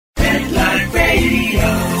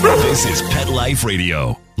This is Pet Life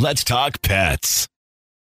Radio. Let's talk pets.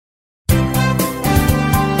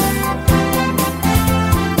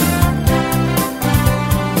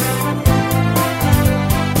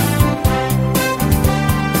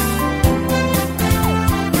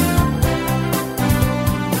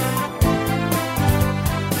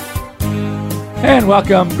 And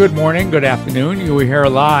welcome. Good morning, good afternoon. You are here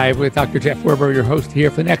live with Dr. Jeff Werber, your host here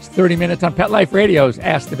for the next 30 minutes on Pet Life Radio's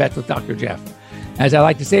Ask the Vets with Dr. Jeff. As I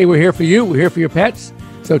like to say, we're here for you. We're here for your pets.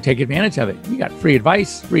 So take advantage of it. You got free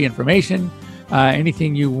advice, free information.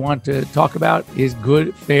 Anything you want to talk about is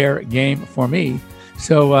good, fair game for me.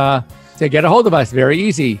 So to get a hold of us, very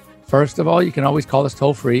easy. First of all, you can always call us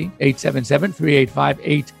toll free,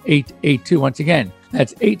 877-385-8882. Once again,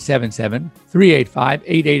 that's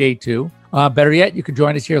 877-385-8882. Better yet, you can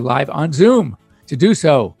join us here live on Zoom. To do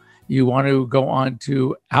so, you want to go on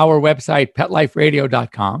to our website,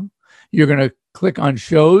 PetLifeRadio.com. You're going to click on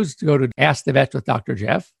shows to go to Ask the Vets with Dr.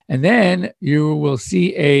 Jeff. And then you will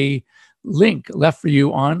see a link left for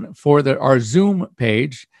you for our Zoom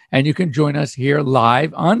page. And you can join us here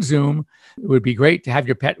live on Zoom. It would be great to have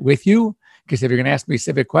your pet with you, because if you're going to ask me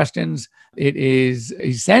specific questions, it is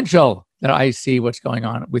essential that I see what's going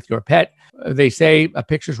on with your pet. They say a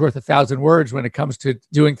picture's worth 1,000 words when it comes to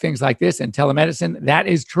doing things like this and telemedicine. That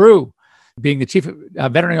is true. Being the chief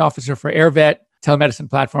veterinary officer for AirVet telemedicine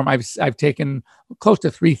platform, I've taken close to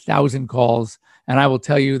 3,000 calls, and I will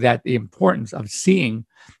tell you that the importance of seeing.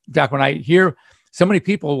 In fact, when I hear so many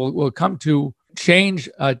people will come to change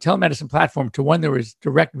a telemedicine platform to one there is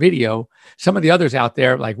direct video, some of the others out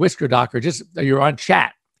there like Whisker Doc or just you're on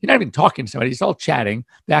chat. You're not even talking to somebody. It's all chatting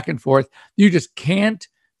back and forth. You just can't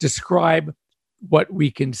describe what we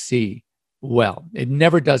can see well. It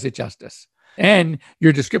never does it justice. And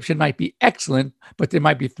your description might be excellent, but there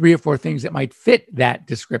might be 3 or 4 things that might fit that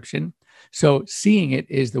description. So seeing it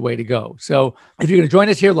is the way to go. So if you're going to join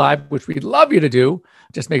us here live, which we'd love you to do,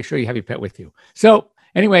 just make sure you have your pet with you. So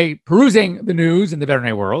anyway, perusing the news in the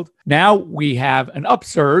veterinary world, now we have an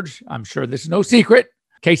upsurge. I'm sure this is no secret.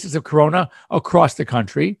 Cases of corona across the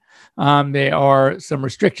country. There are some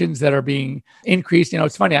restrictions that are being increased. You know,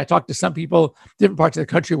 it's funny. I talked to some people, different parts of the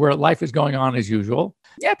country where life is going on as usual.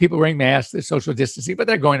 Yeah, people wearing masks, there's social distancing, but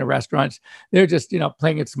they're going to restaurants. They're just,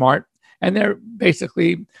 playing it smart. And they're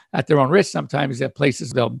basically at their own risk. Sometimes at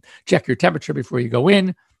places, they'll check your temperature before you go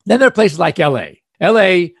in. Then there are places like LA.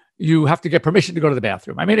 LA, you have to get permission to go to the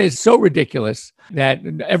bathroom. I mean, it is so ridiculous that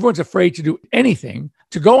everyone's afraid to do anything,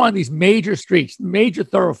 to go on these major streets, major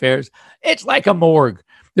thoroughfares. It's like a morgue.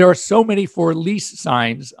 There are so many for lease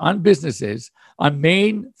signs on businesses, on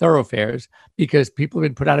main thoroughfares, because people have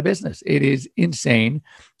been put out of business. It is insane.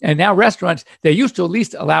 And now restaurants, they used to at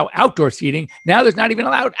least allow outdoor seating. Now there's not even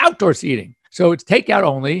allowed outdoor seating. So it's takeout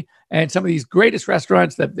only. And some of these greatest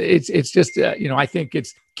restaurants, that it's just, I think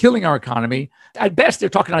it's killing our economy. At best, they're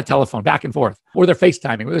talking on a telephone back and forth, or they're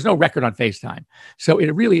FaceTiming. There's no record on FaceTime. So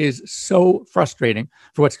it really is so frustrating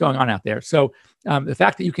for what's going on out there. So the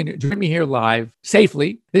fact that you can join me here live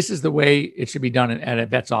safely, this is the way it should be done at a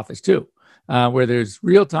vet's office too, where there's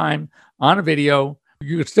real time on a video.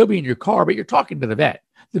 You could still be in your car, but you're talking to the vet.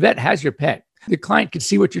 The vet has your pet. The client can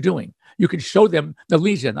see what you're doing. You can show them the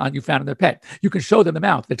lesion you found in their pet. You can show them the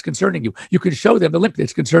mouth that's concerning you. You can show them the lymph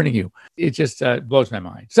that's concerning you. It just blows my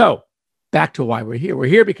mind. So back to why we're here. We're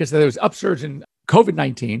here because there was upsurge in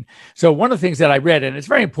COVID-19. So one of the things that I read, and it's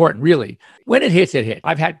very important, really, when it hits, it hit.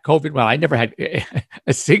 I've had COVID. Well, I never had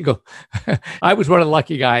a single. I was one of the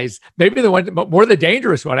lucky guys, maybe the one, more the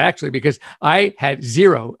dangerous one, actually, because I had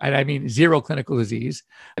zero, and I mean zero clinical disease.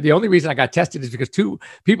 The only reason I got tested is because 2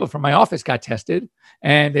 people from my office got tested,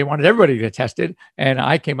 and they wanted everybody to get tested. And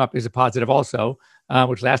I came up as a positive also,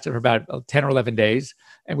 which lasted for about 10 or 11 days,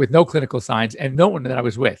 and with no clinical signs, and no one that I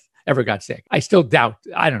was with ever got sick. I still doubt.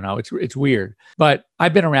 I don't know. It's weird, but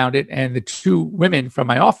I've been around it. And the 2 women from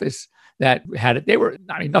my office that had it, they were,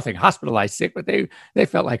 nothing hospitalized sick, but they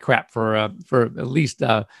felt like crap for at least,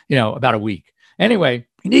 about a week. Anyway,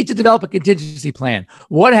 you need to develop a contingency plan.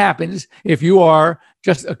 What happens if you are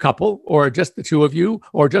just a couple, or just the 2 of you,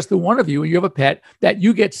 or just the one of you, and you have a pet that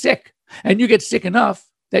you get sick, and you get sick enough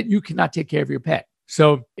that you cannot take care of your pet?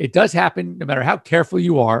 So it does happen no matter how careful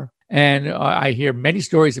you are. And I hear many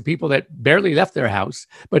stories of people that barely left their house,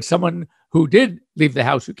 but someone who did leave the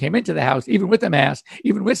house, who came into the house, even with a mask,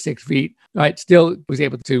 even with 6 feet, right, still was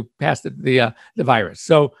able to pass the virus.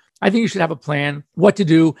 So I think you should have a plan what to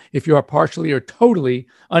do if you are partially or totally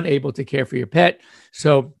unable to care for your pet.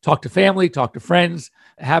 So talk to family, talk to friends,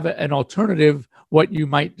 have an alternative, what you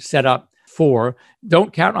might set up for.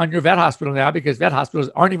 Don't count on your vet hospital now, because vet hospitals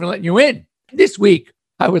aren't even letting you in. This week,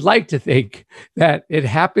 I would like to think that it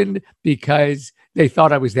happened because they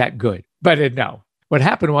thought I was that good, but no. What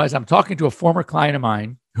happened was I'm talking to a former client of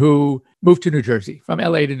mine who moved to New Jersey, from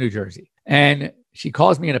LA to New Jersey. And she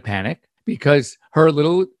calls me in a panic because her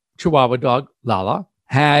little Chihuahua dog, Lala,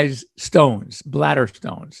 has stones, bladder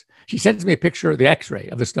stones. She sends me a picture of the x-ray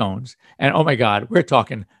of the stones. And oh my God, we're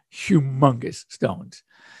talking humongous stones.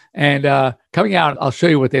 And coming out, I'll show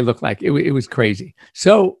you what they look like. It was crazy.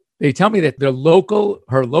 So they tell me that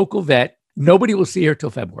her local vet, nobody will see her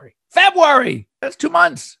till February. February! That's 2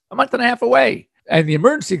 months, a month and a half away. And the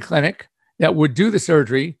emergency clinic that would do the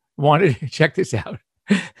surgery wanted to check this out,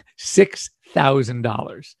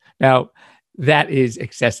 $6,000. Now, that is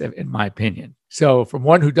excessive in my opinion. So from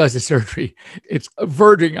one who does the surgery, it's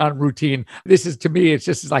verging on routine. This is, to me, it's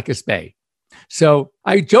just like a spay. So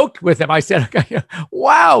I joked with him. I said,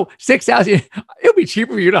 wow, $6,000. It'll be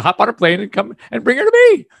cheaper for you to hop on a plane and come and bring her to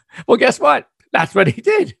me. Well, guess what? That's what he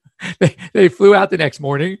did. They flew out the next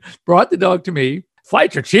morning, brought the dog to me.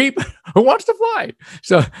 Flights are cheap. Who wants to fly?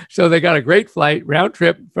 So they got a great flight, round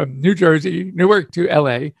trip from New Jersey, Newark to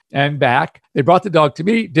LA and back. They brought the dog to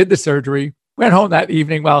me, did the surgery, went home that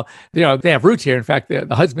evening. Well, they have roots here. In fact, the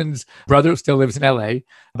husband's brother still lives in LA,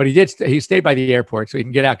 but he stayed by the airport so he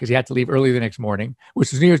can get out because he had to leave early the next morning,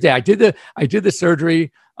 which was New Year's Day. I did the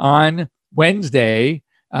surgery on Wednesday.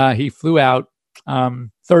 He flew out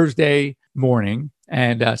Thursday morning,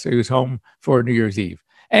 and so he was home for New Year's Eve.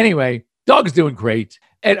 Anyway, dog's doing great.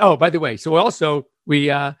 And oh, by the way, so also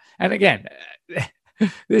and again,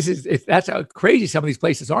 that's how crazy some of these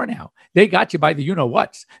places are now. They got you by the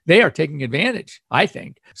you-know-whats. They are taking advantage, I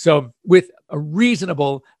think. So with a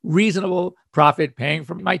reasonable profit, paying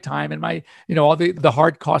for my time and my, all the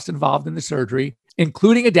hard costs involved in the surgery,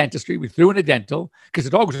 including a dentistry. We threw in a dental because the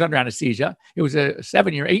dog was under anesthesia. It was a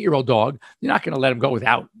 8-year-old dog. You're not going to let him go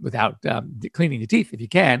without cleaning the teeth if you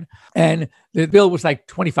can. And the bill was like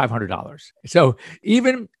 $2,500. So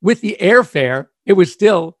even with the airfare, it was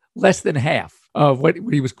still less than half of what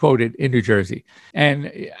he was quoted in New Jersey.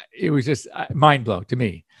 And it was just mind blow to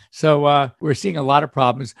me. So we're seeing a lot of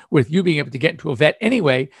problems with you being able to get into a vet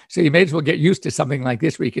anyway. So you may as well get used to something like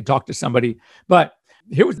this where you can talk to somebody. But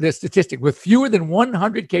here was the statistic: with fewer than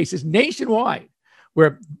 100 cases nationwide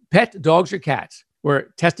where pet dogs or cats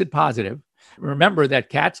were tested positive. Remember that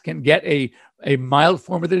cats can get a mild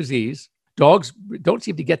form of the disease. Dogs don't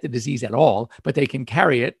seem to get the disease at all, but they can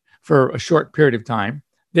carry it for a short period of time.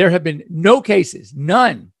 There have been no cases,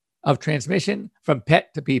 none, of transmission from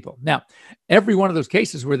pet to people. Now, every one of those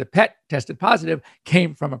cases where the pet tested positive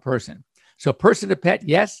came from a person. So person to pet,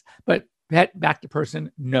 yes, but pet back to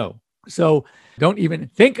person, no. So don't even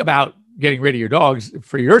think about getting rid of your dogs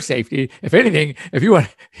for your safety. If anything, if you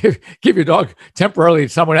want to give your dog temporarily to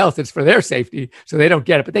someone else, it's for their safety so they don't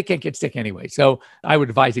get it, but they can't get sick anyway. So I would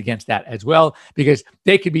advise against that as well, because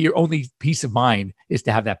they could be your only peace of mind is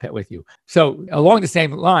to have that pet with you. So along the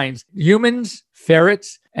same lines, humans,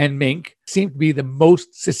 ferrets, and mink seem to be the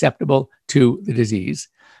most susceptible to the disease.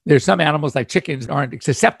 There's some animals like chickens aren't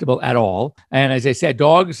susceptible at all. And as I said,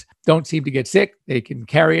 dogs don't seem to get sick. They can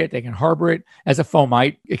carry it. They can harbor it as a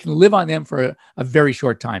fomite. It can live on them for a very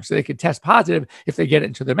short time. So they can test positive if they get it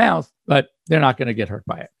into their mouth, but they're not going to get hurt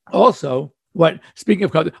by it. Also, speaking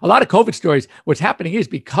of COVID, a lot of COVID stories, what's happening is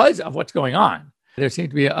because of what's going on. There seem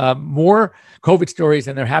to be more COVID stories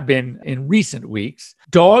than there have been in recent weeks.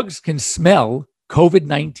 Dogs can smell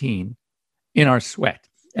COVID-19 in our sweat.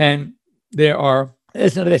 And there are,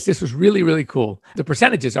 listen to this. This was really, really cool. The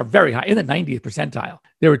percentages are very high, in the 90th percentile.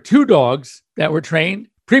 There were 2 dogs that were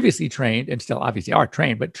previously trained, and still obviously are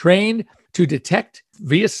trained, but trained to detect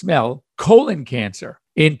via smell colon cancer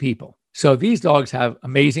in people. So these dogs have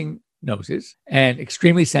amazing noses and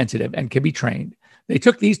extremely sensitive and can be trained. They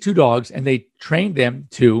took these 2 dogs and they trained them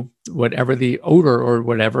to whatever the odor or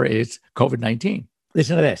whatever is COVID-19.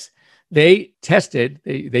 Listen to this. They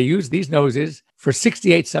used these noses for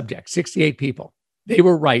 68 subjects, 68 people. They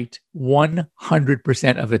were right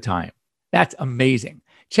 100% of the time. That's amazing.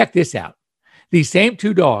 Check this out. These same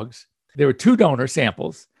 2 dogs, there were 2 donor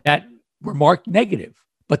samples that were marked negative,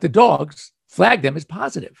 but the dogs flagged them as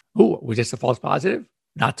positive. Ooh, was this a false positive?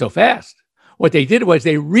 Not so fast. What they did was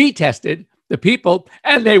they retested the people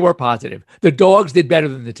and they were positive. The dogs did better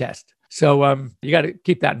than the test. So you got to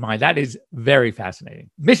keep that in mind. That is very fascinating.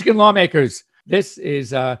 Michigan lawmakers, this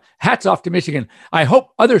is hats off to Michigan. I hope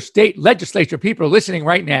other state legislature people are listening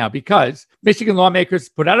right now, because Michigan lawmakers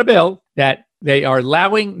put out a bill that they are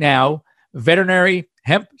allowing now veterinary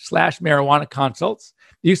hemp/marijuana consults.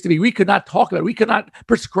 It used to be we could not talk about it. We could not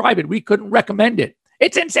prescribe it. We couldn't recommend it.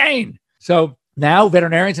 It's insane. So now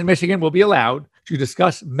veterinarians in Michigan will be allowed to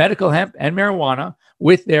discuss medical hemp and marijuana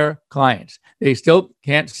with their clients. They still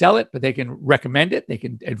can't sell it, but they can recommend it. They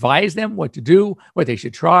can advise them what to do, what they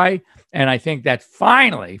should try. And I think that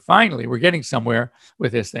finally, we're getting somewhere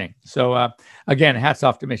with this thing. So again, hats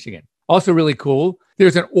off to Michigan. Also really cool,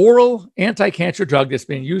 there's an oral anti-cancer drug that's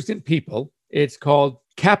being used in people. It's called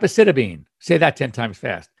capecitabine. Say that 10 times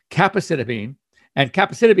fast. Capecitabine. And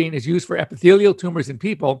capecitabine is used for epithelial tumors in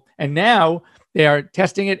people. And now they are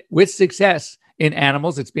testing it with success in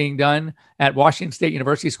animals. It's being done at Washington State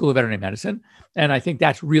University School of Veterinary Medicine. And I think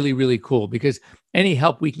that's really, really cool because any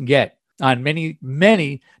help we can get on many,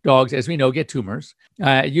 many dogs, as we know, get tumors.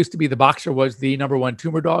 It used to be the Boxer was the number one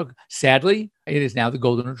tumor dog. Sadly, it is now the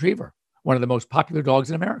Golden Retriever, one of the most popular dogs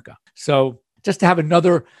in America. So just to have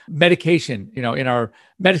another medication, in our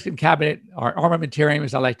medicine cabinet, our armamentarium,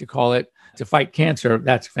 as I like to call it, to fight cancer,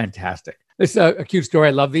 that's fantastic. This is a cute story.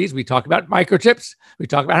 I love these. We talk about microchips. We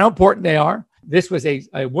talk about how important they are. This was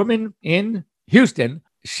a woman in Houston.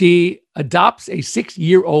 She adopts a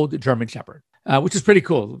 6-year-old German Shepherd, which is pretty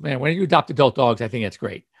cool. Man, when you adopt adult dogs, I think that's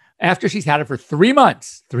great. After she's had it for 3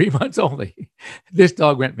 months only, this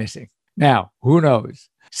dog went missing. Now, who knows?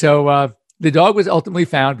 So the dog was ultimately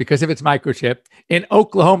found because of its microchip in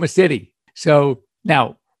Oklahoma City. So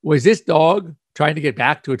now, was this dog trying to get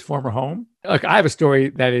back to its former home? Look, I have a story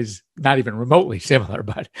that is not even remotely similar,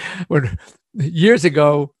 but years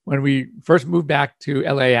ago, when we first moved back to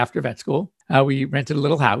LA after vet school, we rented a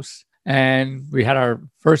little house and we had our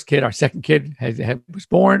first kid. Our second kid was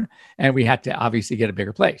born, and we had to obviously get a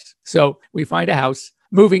bigger place. So we find a house.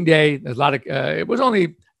 Moving day, there's a lot of, it was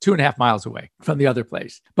only 2.5 miles away from the other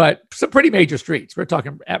place, but some pretty major streets. We're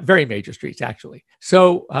talking very major streets, actually.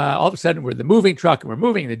 So all of a sudden, we're the moving truck and we're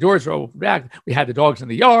moving, and the doors are open back. We had the dogs in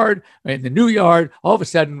the yard, in the new yard. All of a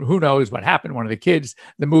sudden, who knows what happened? One of the kids,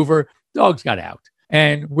 the mover, dogs got out.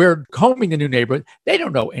 And we're combing the new neighborhood. They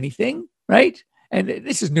don't know anything, right? And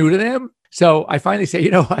this is new to them. So I finally say,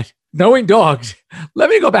 you know what? Knowing dogs, let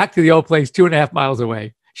me go back to the old place 2.5 miles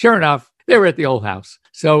away. Sure enough, they were at the old house.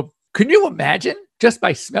 So can you imagine? Just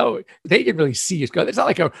by smell, they can really see us go. It's not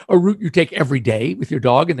like a route you take every day with your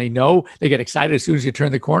dog and they know, they get excited as soon as you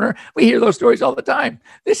turn the corner. We hear those stories all the time.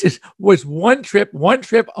 This was one trip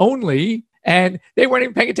only, and they weren't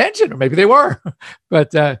even paying attention, or maybe they were.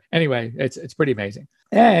 But anyway, it's pretty amazing.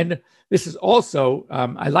 And this is also,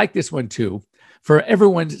 I like this one too, for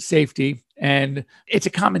everyone's safety. And it's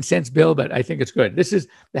a common sense bill, but I think it's good. This is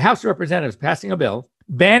the House of Representatives passing a bill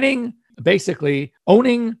banning basically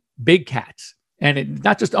owning big cats. And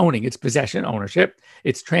not just owning, it's possession, ownership,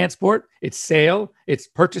 it's transport, it's sale, it's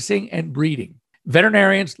purchasing and breeding.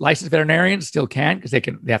 Veterinarians, licensed veterinarians still can because they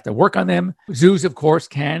have to work on them. Zoos, of course,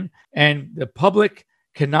 can. And the public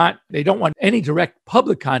cannot, they don't want any direct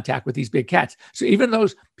public contact with these big cats. So even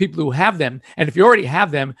those people who have them, and if you already have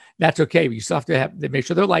them, that's okay. But you still have to make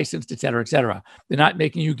sure they're licensed, et cetera, et cetera. They're not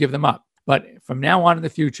making you give them up. But from now on in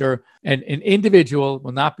the future, an individual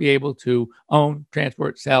will not be able to own,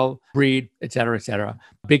 transport, sell, breed, et cetera,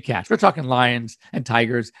 big cats. We're talking lions and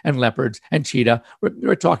tigers and leopards and cheetah.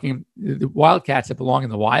 We're talking the wild cats that belong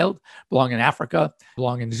in the wild, belong in Africa,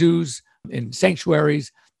 belong in zoos, in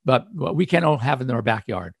sanctuaries, but we can't have in our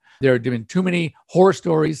backyard. There have been too many horror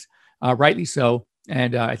stories, rightly so,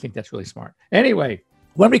 and I think that's really smart. Anyway,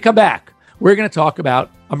 when we come back, we're going to talk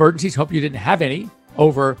about emergencies. Hope you didn't have any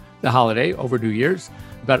over the holiday, over New Year's.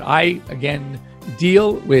 But I, again,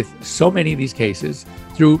 deal with so many of these cases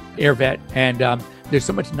through AirVet. And there's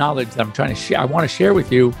so much knowledge that I'm trying to share. I want to share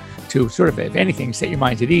with you to sort of, if anything, set your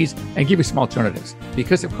minds at ease and give you some alternatives.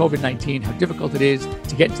 Because of COVID-19, how difficult it is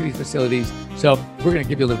to get into these facilities. So we're going to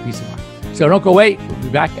give you a little peace of mind. So don't go away. We'll be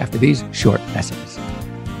back after these short messages.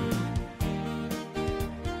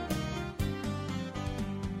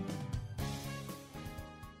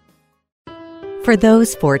 For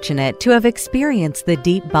those fortunate to have experienced the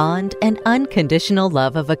deep bond and unconditional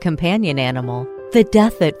love of a companion animal, the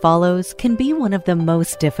death that follows can be one of the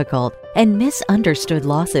most difficult and misunderstood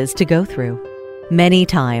losses to go through. Many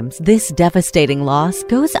times, this devastating loss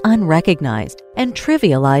goes unrecognized and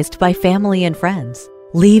trivialized by family and friends,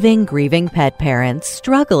 leaving grieving pet parents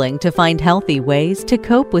struggling to find healthy ways to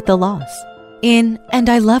cope with the loss. In And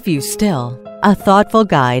I Love You Still, a thoughtful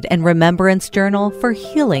guide and remembrance journal for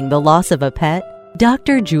healing the loss of a pet,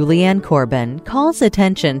 Dr. Julianne Corbin calls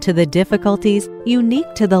attention to the difficulties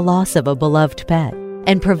unique to the loss of a beloved pet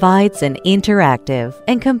and provides an interactive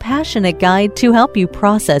and compassionate guide to help you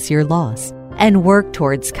process your loss and work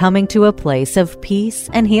towards coming to a place of peace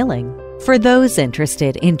and healing. For those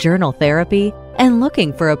interested in journal therapy and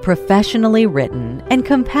looking for a professionally written and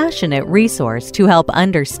compassionate resource to help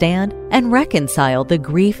understand and reconcile the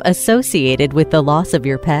grief associated with the loss of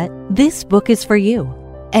your pet, this book is for you.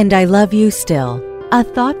 And I Love You Still, a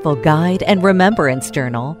thoughtful guide and remembrance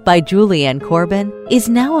journal by Julianne Corbin, is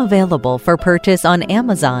now available for purchase on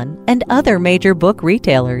Amazon and other major book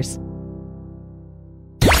retailers.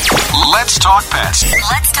 Let's talk pets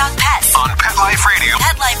Let's talk pets on Pet Life Radio.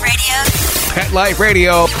 Pet Life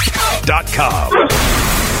Radio. PetLifeRadio.com.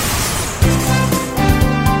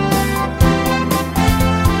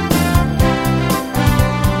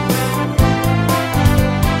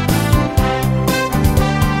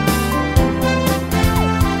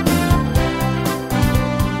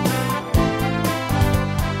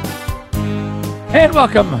 And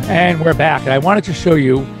welcome, and we're back. And I wanted to show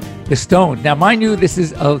you the stone. Now, mind you, this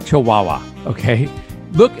is a Chihuahua, okay?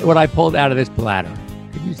 Look at what I pulled out of this bladder.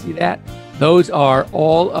 Can you see that? Those are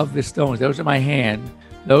all of the stones. Those are my hand.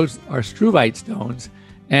 Those are struvite stones.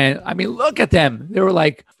 And I mean, look at them. There were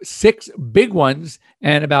like 6 big ones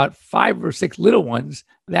and about 5 or 6 little ones.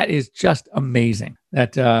 That is just amazing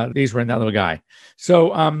that these were in that little guy. So,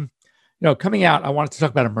 coming out, I wanted to talk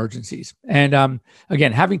about emergencies. And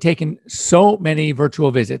again, having taken so many virtual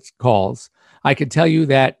visits, calls, I can tell you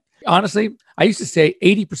that, honestly, I used to say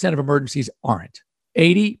 80% of emergencies aren't.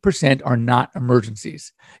 80% are not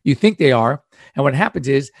emergencies. You think they are. And what happens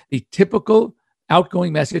is the typical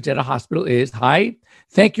outgoing message at a hospital is, hi,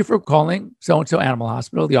 thank you for calling so-and-so animal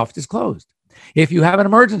hospital. The office is closed. If you have an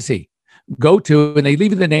emergency, go to, and they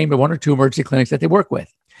leave you the name of 1 or 2 emergency clinics that they work with.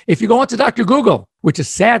 If you go onto Dr. Google, which is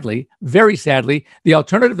sadly, very sadly, the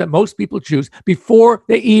alternative that most people choose before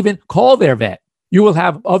they even call their vet, you will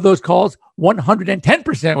have, of those calls,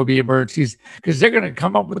 110% will be emergencies because they're going to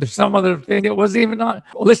come up with some other thing that wasn't even on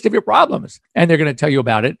a list of your problems. And they're going to tell you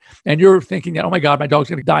about it. And you're thinking that, oh my God, my dog's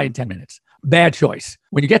going to die in 10 minutes. Bad choice.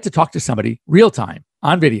 When you get to talk to somebody real time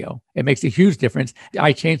on video, it makes a huge difference.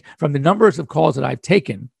 I changed from the numbers of calls that I've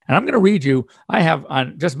taken. And I'm going to read you, I have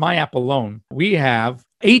on just my app alone, we have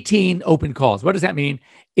 18 open calls. What does that mean?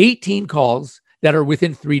 18 calls that are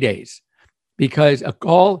within 3 days. Because a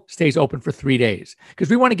call stays open for 3 days.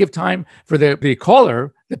 Because we want to give time for the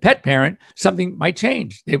caller, the pet parent, something might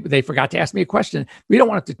change. They forgot to ask me a question. We don't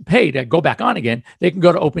want it to pay to go back on again. They can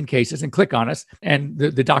go to open cases and click on us and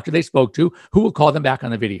the doctor they spoke to, who will call them back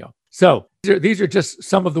on the video. So these are just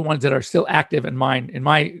some of the ones that are still active in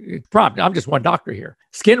my prompt. I'm just one doctor here.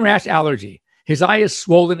 Skin rash allergy. His eye is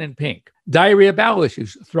swollen and pink. Diarrhea, bowel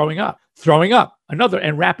issues, throwing up, another,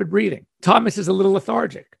 and rapid breathing. Thomas is a little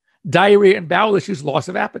lethargic. Diarrhea and bowel issues, loss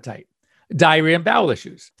of appetite. Diarrhea and bowel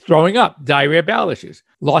issues, throwing up, diarrhea, bowel issues,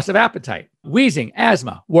 loss of appetite, wheezing,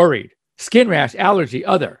 asthma, worried, skin rash, allergy,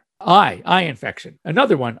 other, eye infection.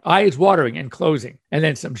 Another one, eye is watering and closing. And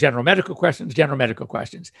then some general medical questions.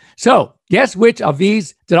 So guess which of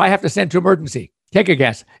these did I have to send to emergency? Take a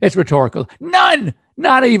guess. It's rhetorical. None,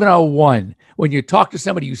 not even a 1. When you talk to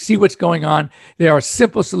somebody, you see what's going on. There are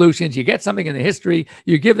simple solutions. You get something in the history.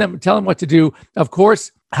 You give them, tell them what to do. Of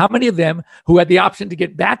course, how many of them who had the option to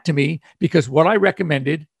get back to me because what I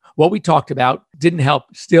recommended, what we talked about, didn't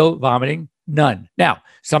help, still vomiting? None. Now,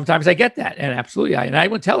 sometimes I get that, and absolutely, I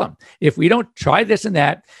will tell them, if we don't try this and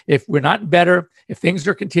that, if we're not better, if things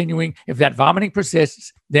are continuing, if that vomiting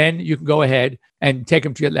persists, then you can go ahead and take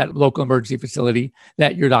them to that local emergency facility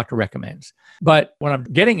that your doctor recommends. But what I'm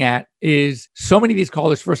getting at is so many of these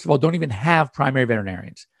callers, first of all, don't even have primary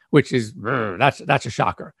veterinarians, which is, that's a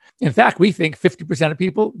shocker. In fact, we think 50% of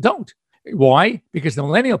people don't. Why? Because the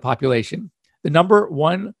millennial population, the number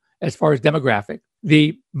one as far as demographic,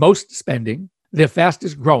 the most spending, the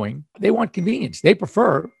fastest growing, they want convenience. They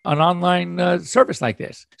prefer an online service like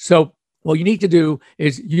this. So what you need to do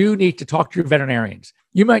is you need to talk to your veterinarians.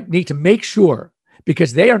 You might need to make sure,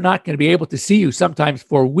 because they are not going to be able to see you sometimes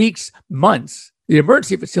for weeks, months. The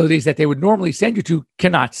emergency facilities that they would normally send you to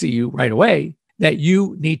cannot see you right away, that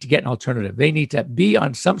you need to get an alternative. They need to be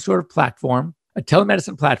on some sort of platform, a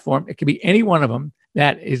telemedicine platform. It could be any one of them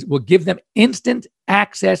that will give them instant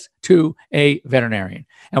access to a veterinarian.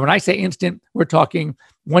 And when I say instant, we're talking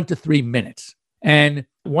 1 to 3 minutes. And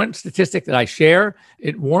one statistic that I share,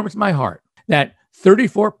 it warms my heart, that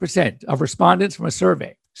 34% of respondents from a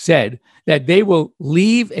survey said that they will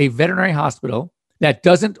leave a veterinary hospital that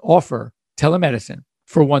doesn't offer telemedicine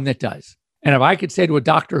for one that does. And if I could say to a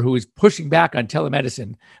doctor who is pushing back on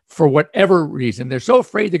telemedicine for whatever reason, they're so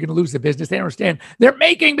afraid they're going to lose the business. They don't understand they're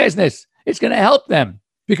making business. It's going to help them,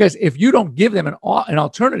 because if you don't give them an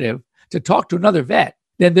alternative to talk to another vet,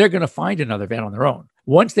 then they're going to find another vet on their own.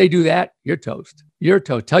 Once they do that, you're toast. You're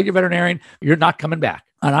toast. Tell your veterinarian you're not coming back.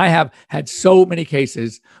 And I have had so many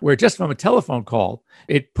cases where just from a telephone call,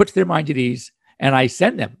 it puts their mind at ease. And I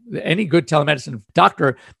send them, any good telemedicine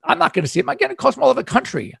doctor, I'm not going to see them. I'm getting calls from all over the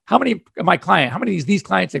country. How many of these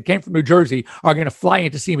clients that came from New Jersey are going to fly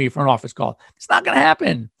in to see me for an office call? It's not going to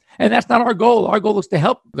happen. And that's not our goal. Our goal is to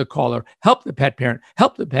help the caller, help the pet parent,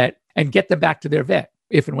 help the pet, and get them back to their vet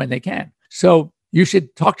if and when they can. So you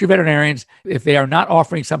should talk to your veterinarians. If they are not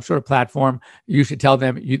offering some sort of platform, you should tell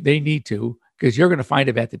them they need to, because you're going to find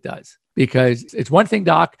a vet that does. Because it's one thing,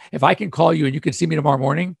 doc, if I can call you and you can see me tomorrow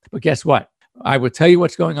morning, but guess what? I will tell you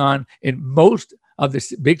what's going on in most of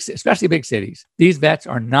the big, especially big cities. These vets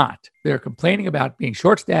are not. They're complaining about being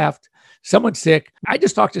short-staffed, someone's sick. I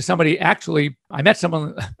just talked to somebody, I met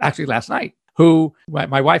someone last night who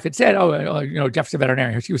my wife had said, Jeff's a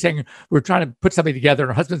veterinarian. She was saying, we're trying to put something together, and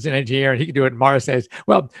her husband's an engineer and he can do it. And Mara says,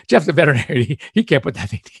 well, Jeff's a veterinarian. He can't put that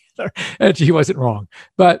thing together. And she wasn't wrong.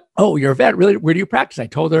 But, you're a vet, really? Where do you practice? I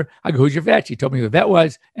told her, I go, who's your vet? She told me who the vet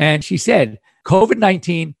was. And she said,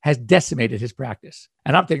 COVID-19 has decimated his practice.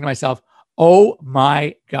 And I'm thinking to myself, oh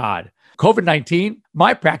my God, COVID-19,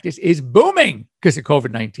 my practice is booming because of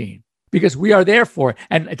COVID-19, because we are there for it.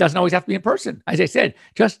 And it doesn't always have to be in person. As I said,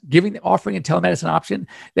 just offering a telemedicine option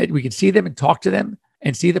that we can see them and talk to them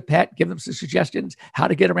and see the pet, give them some suggestions, how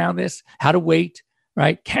to get around this, how to wait,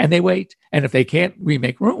 right? Can they wait? And if they can't, we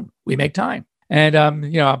make room, we make time. And, I'm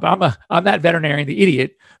that veterinarian, the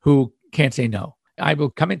idiot who can't say no. I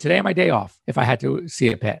will come in today on my day off if I had to see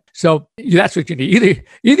a pet. So that's what you need.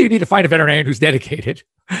 Either you need to find a veterinarian who's dedicated,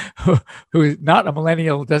 who is not a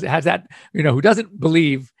millennial, who doesn't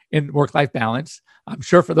believe in work-life balance. I'm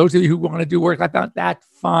sure for those of you who want to do work-life balance, that's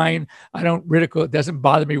fine. I don't ridicule. It doesn't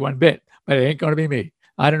bother me one bit, but it ain't going to be me.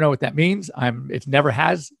 I don't know what that means. It never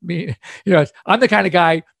has me. I'm the kind of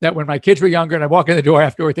guy that when my kids were younger and I walk in the door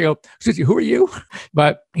afterwards, they go, Susie, who are you?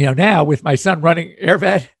 But, now with my son running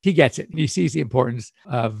AirVet, he gets it. He sees the importance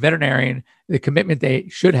of veterinarian, the commitment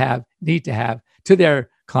they need to have to their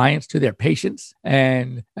clients, to their patients.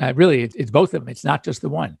 And really, it's both of them. It's not just the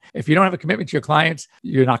one. If you don't have a commitment to your clients,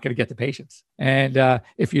 you're not going to get the patients. And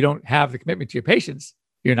if you don't have the commitment to your patients,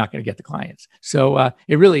 you're not going to get the clients. So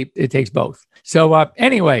it takes both. So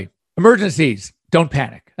anyway, emergencies, don't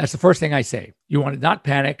panic. That's the first thing I say. You want to not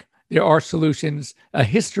panic. There are solutions. A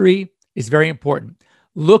history is very important.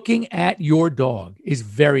 Looking at your dog is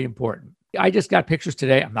very important. I just got pictures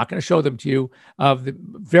today. I'm not going to show them to you of the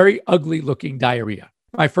very ugly looking diarrhea.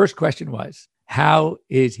 My first question was, how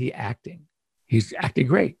is he acting? He's acting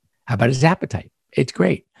great. How about his appetite? It's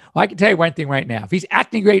great. Well, I can tell you one thing right now. If he's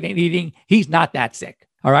acting great and eating, he's not that sick.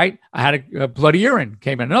 All right. I had a bloody urine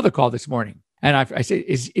came in another call this morning. And I said,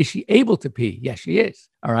 is she able to pee? Yes, she is.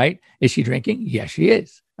 All right. Is she drinking? Yes, she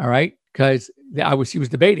is. All right. Because she was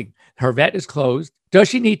debating. Her vet is closed. Does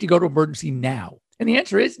she need to go to emergency now? And the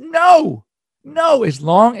answer is no. As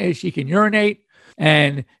long as she can urinate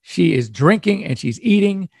and she is drinking and she's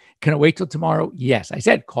eating, can it wait till tomorrow? Yes. I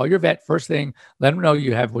said, call your vet first thing. Let them know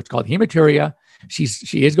you have what's called hematuria. She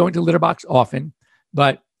is going to litter box often,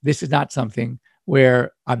 but this is not something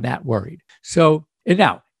where I'm that worried. So, and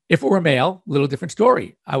now, if it were male, a little different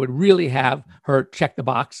story. I would really have her check the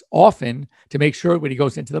box often to make sure when he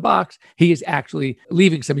goes into the box, he is actually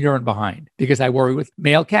leaving some urine behind, because I worry with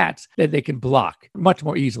male cats that they can block much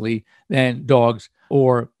more easily than dogs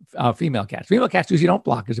or female cats. Female cats usually don't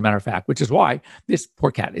block, as a matter of fact, which is why this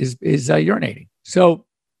poor cat is urinating. So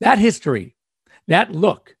that history, that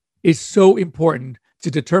look is so important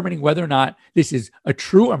to determining whether or not this is a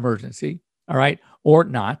true emergency, all right, or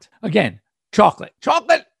not. Again, chocolate,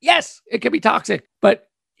 yes, it can be toxic, but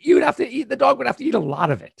the dog would have to eat a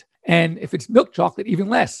lot of it. And if it's milk chocolate, even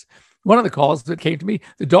less. One of the calls that came to me,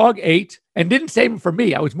 the dog ate and didn't save them for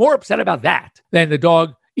me. I was more upset about that than the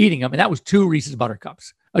dog eating them. And that was 2 Reese's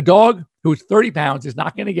Buttercups. A dog who is 30 pounds is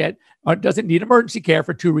not going to doesn't need emergency care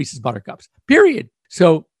for 2 Reese's Buttercups, period.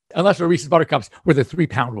 So unless the Reese's Buttercups were the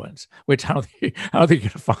 3-pound ones, which I don't think you're going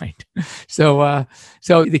to find. So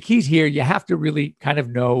the keys here, you have to really kind of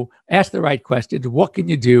know, ask the right questions. What can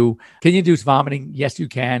you do? Can you induce vomiting? Yes, you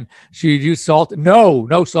can. Should you use salt?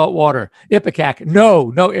 No salt water. Ipecac?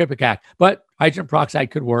 No Ipecac. But hydrogen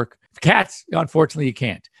peroxide could work. Cats, unfortunately, you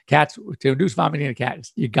can't. Cats, to induce vomiting in a cat,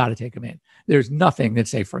 you got to take them in. There's nothing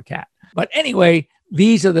that's safe for a cat. But anyway,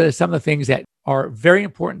 these are some of the things that are very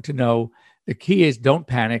important to know. The key is don't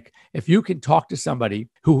panic. If you can talk to somebody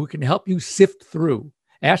who can help you sift through,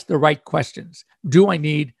 ask the right questions. Do I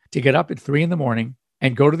need to get up at 3 a.m.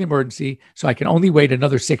 and go to the emergency so I can only wait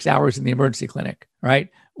another 6 hours in the emergency clinic, right?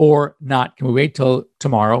 Or not? Can we wait till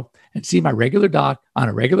tomorrow? and see my regular doc on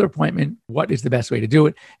a regular appointment. What is the best way to do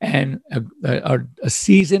it? And a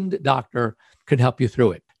seasoned doctor can help you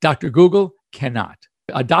through it. Dr. Google cannot.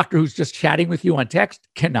 A doctor who's just chatting with you on text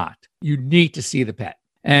cannot. You need to see the pet.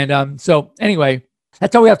 And so anyway,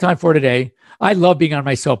 that's all we have time for today. I love being on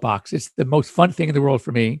my soapbox. It's the most fun thing in the world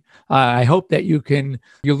for me. I hope that you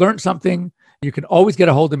learned something. You can always get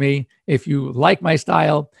a hold of me if you like my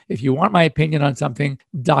style. If you want my opinion on something,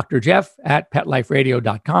 Dr. Jeff at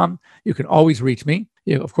PetLifeRadio.com. You can always reach me.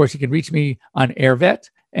 Of course, you can reach me on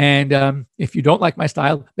AirVet. And if you don't like my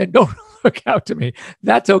style, then don't look out to me.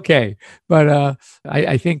 That's okay. But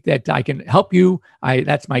I think that I can help you.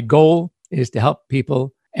 That's my goal, is to help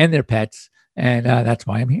people and their pets. And that's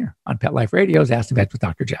why I'm here on Pet Life Radio's Ask the Vet with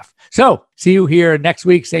Dr. Jeff. So see you here next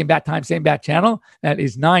week, same bat time, same bat channel. That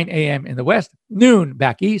is 9 a.m. in the West, noon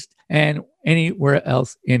back East, and anywhere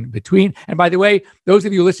else in between. And by the way, those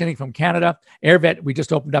of you listening from Canada, AirVet, we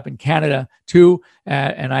just opened up in Canada too.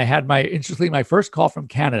 And I had my first call from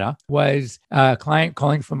Canada was a client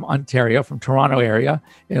calling from Ontario, from Toronto area,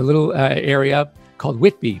 in a little area called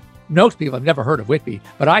Whitby. Most people have never heard of Whitby,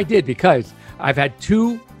 but I did, because I've had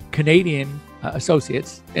 2 Canadian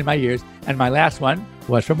associates in my years, and my last one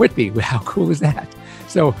was from Whitby. How cool is that?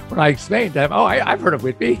 So when I explained to them, I've heard of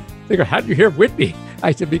Whitby. They go, how did you hear of Whitby?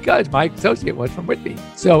 I said, because my associate was from Whitby.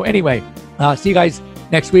 So anyway, see you guys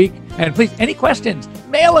next week. And please, any questions,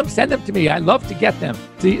 mail them, send them to me. I love to get them.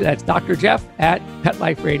 See, that's Dr. Jeff at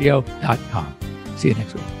PetLifeRadio.com. See you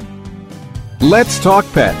next week. Let's Talk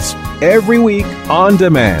Pets, every week on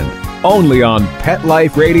demand, only on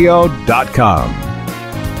PetLifeRadio.com.